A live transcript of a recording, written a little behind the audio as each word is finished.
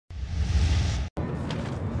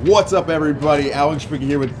What's up, everybody? Alex Frekey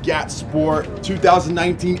here with GAT Sport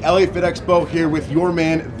 2019 LA Fit Expo, here with your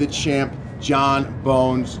man, the champ, Jon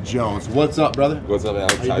Bones Jones. What's up, brother? What's up,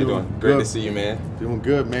 Alex? How you doing? Great to see you, man. Doing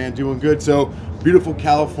good, man. Doing good. So, beautiful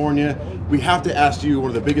California. We have to ask you, one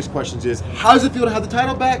of the biggest questions is, how does it feel to have the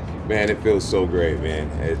title back? Man, it feels so great, man.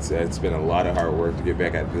 It's been a lot of hard work to get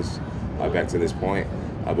back at this, back to this point.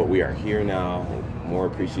 But we are here now, more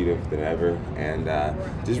appreciative than ever, and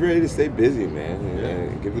just ready to stay busy, man,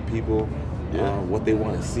 and give the people what they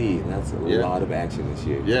want to see. And that's a lot of action this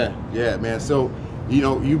year. Yeah, man. So, you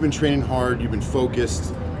know, you've been training hard, you've been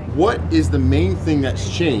focused. What is the main thing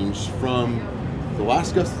that's changed from the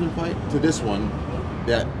last Gustafson fight to this one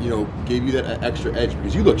that, you know, gave you that extra edge?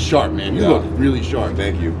 Because you look sharp, man. You look really sharp.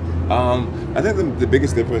 Thank you. I think the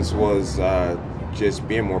biggest difference was just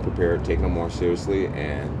being more prepared, taking it more seriously,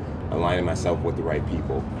 and aligning myself with the right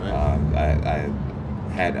people. I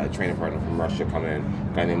had a training partner from Russia come in,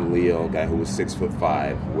 a guy named Leo, a guy who was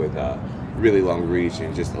 6'5" with really long reach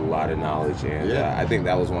and just a lot of knowledge. And I think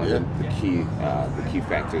that was one of the key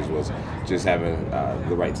factors, was just having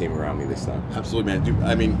the right team around me this time. Absolutely, man. Dude,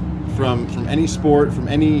 I mean, from any sport, from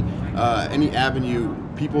any avenue,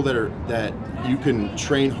 people that you can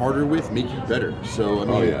train harder with make you better. So I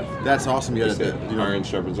mean, that's awesome. You got iron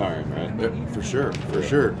sharpens iron, right? For sure, for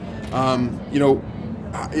sure. You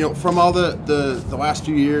know, from all the last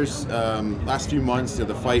few years, last few months to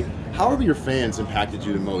the fight, how have your fans impacted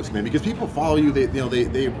you the most, man? Because people follow you,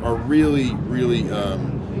 they are really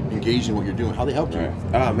engaged in what you're doing. How they helped you?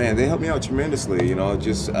 Oh man, they helped me out tremendously. You know,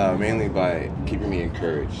 just mainly by keeping me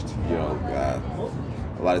encouraged. You know,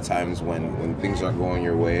 a lot of times when things aren't going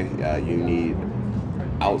your way, you need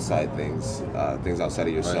outside things outside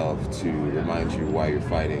of yourself to remind you why you're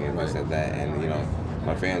fighting and things like that. And you know,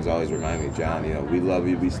 my fans always remind me, Jon, you know, we love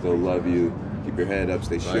you, we still love you. Keep your head up,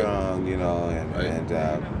 stay strong, you know, and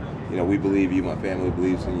you know, we believe you, my family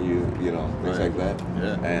believes in you, you know, things like that.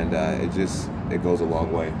 And it goes a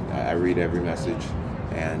long way. I read every message,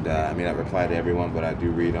 and I mean, I reply to everyone, but I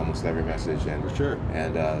do read almost every message, and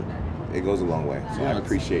it goes a long way. So I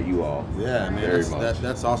appreciate you all. Yeah, man, very much.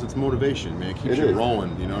 That's awesome. It's motivation, man. It keeps you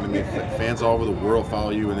rolling. You know what I mean? Fans all over the world follow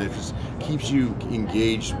you, and it just keeps you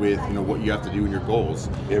engaged with, you know, what you have to do in your goals.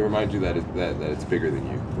 It reminds you that it's bigger than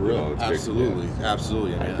you. Real, you know, absolutely,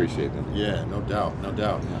 absolutely. I appreciate that. Yeah, no doubt, no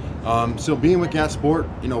doubt. So being with GAT Sport,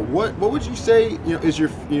 you know, what would you say, you know, is your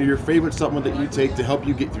favorite supplement that you take to help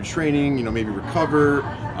you get through training? You know, maybe recover,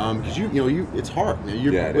 because you know it's hard, man.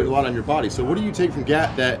 You put a lot on your body. So what do you take from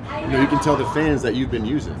GAT that, you know, you can tell the fans that you've been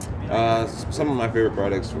using? Some of my favorite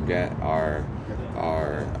products from GAT are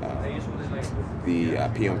the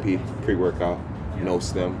PMP pre-workout, no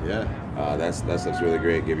stem. That stuff's really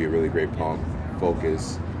great. Give you a really great pump,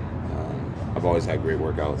 focus. I've always had great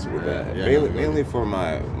workouts with that. Mainly for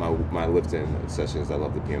my lifting sessions. I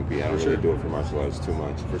love the PMP. I don't really do it for martial arts too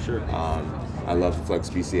much. For sure. I love the Flex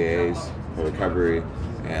BCAAs for recovery,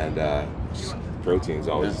 and just protein's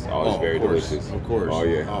always very delicious. Of course. Oh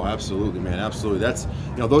yeah. Oh, absolutely, man. Absolutely. That's,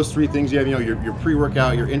 you know, those three things you have. You know, your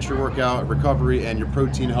pre-workout, your intra-workout, recovery, and your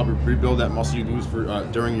protein to help rebuild that muscle you lose for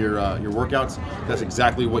during your workouts. That's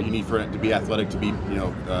exactly what you need for it to be athletic, to be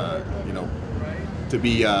to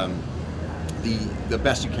be the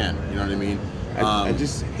best you can. You know what I mean? I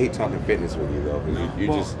just hate talking fitness with you, though. You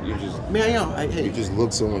just man, you know, you just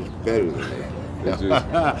look so much better than me.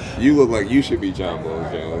 You look like you should be Jon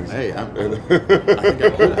Bones Jones. Hey, I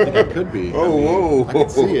think I could be. Oh, I can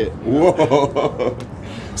see it. Whoa.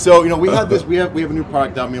 So, you know, we have a new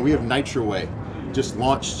product out, man. We have Nitro Whey, just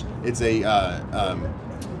launched. It's a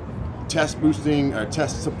test boosting or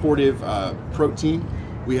test supportive protein.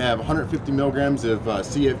 We have 150 milligrams of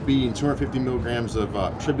CFB and 250 milligrams of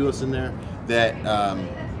tribulus in there that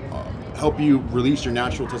help you release your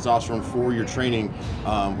natural testosterone for your training.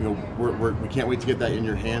 You know, we can't wait to get that in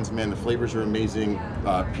your hands, man. The flavors are amazing.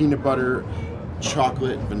 Peanut butter,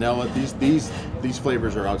 chocolate, vanilla. These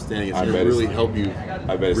flavors are outstanding. It's going to really help you.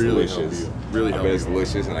 I bet it's delicious. Really help you. It's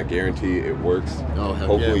delicious, and I guarantee it works. Oh,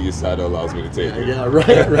 hopefully USADA allows me to take it. Yeah,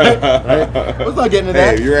 right. Let's not get into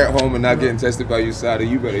that. Hey, if you're at home and not getting tested by USADA,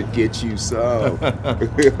 you better get you some.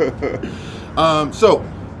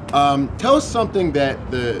 Tell us something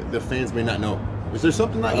that the fans may not know. Is there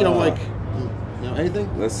something that, you know, like, you know, anything?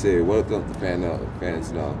 Let's see. What don't the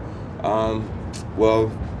fans know?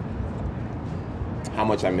 Well, how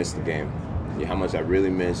much I missed the game. How much I really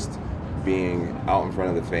missed being out in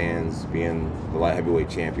front of the fans, being the light heavyweight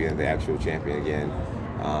champion, the actual champion again.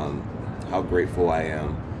 How grateful I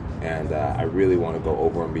am, and I really want to go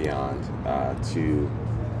over and beyond to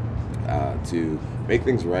make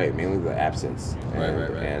things right, mainly the absence,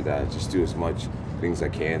 and just do as much things I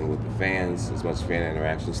can with the fans, as much fan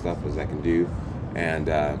interaction stuff as I can do, and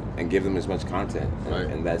give them as much content.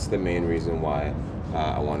 And that's the main reason why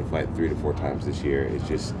I want to fight 3 to 4 times this year. It's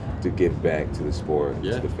just to give back to the sport,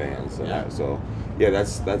 to the fans. So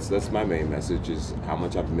that's my main message, is how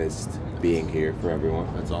much I've missed being here for everyone.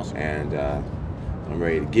 That's awesome. And I'm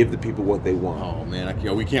ready to give the people what they want. Oh man,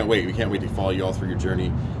 we can't wait. We can't wait to follow you all through your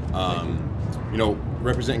journey. You know,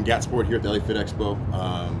 representing GAT Sport here at the LA Fit Expo.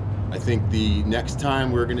 I think the next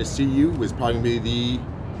time we're going to see you is probably going to be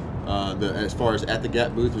as far as at the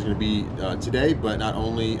GAT booth is going to be today, but not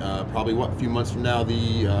only probably a few months from now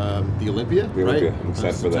the Olympia, right? I'm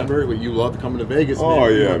excited for September. that. You love coming to Vegas. Oh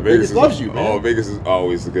man. yeah, Vegas loves you, man. Oh, Vegas is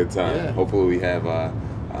always a good time. Yeah. Hopefully we have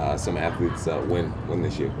some athletes win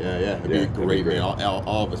this year. It'd be great, man.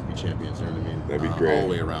 All of us be champions. You know what I mean? That'd be great. All the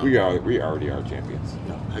way around. We already are champions.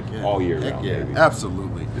 Heck yeah. All year round. Yeah, baby.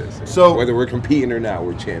 absolutely. Yes. So whether we're competing or not,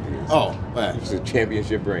 we're champions. Oh, yeah. It's a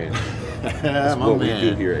championship brand. That's what we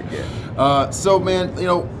do here at GAT. So, man, you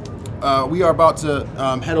know, we are about to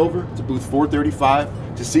head over to booth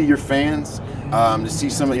 435 to see your fans, to see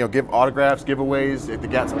some, give autographs, giveaways at the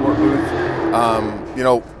GAT Sport booth. You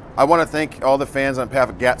know, I want to thank all the fans on behalf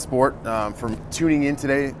of GAT Sport for tuning in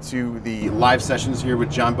today to the live sessions here with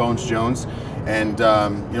Jon Bones Jones, and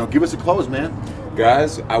you know, give us a close, man.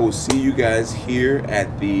 Guys, I will see you guys here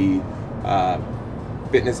at the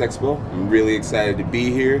Fitness Expo. I'm really excited to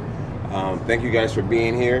be here. Thank you guys for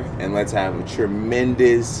being here, and let's have a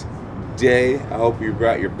tremendous day. I hope you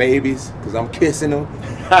brought your babies, because I'm kissing them.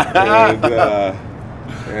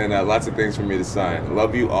 and lots of things for me to sign.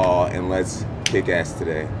 Love you all, and let's kick ass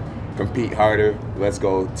today. Compete harder. Let's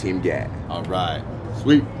go Team GAT. All right.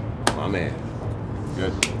 Sweet. My man.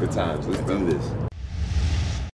 Good times. Let's do this.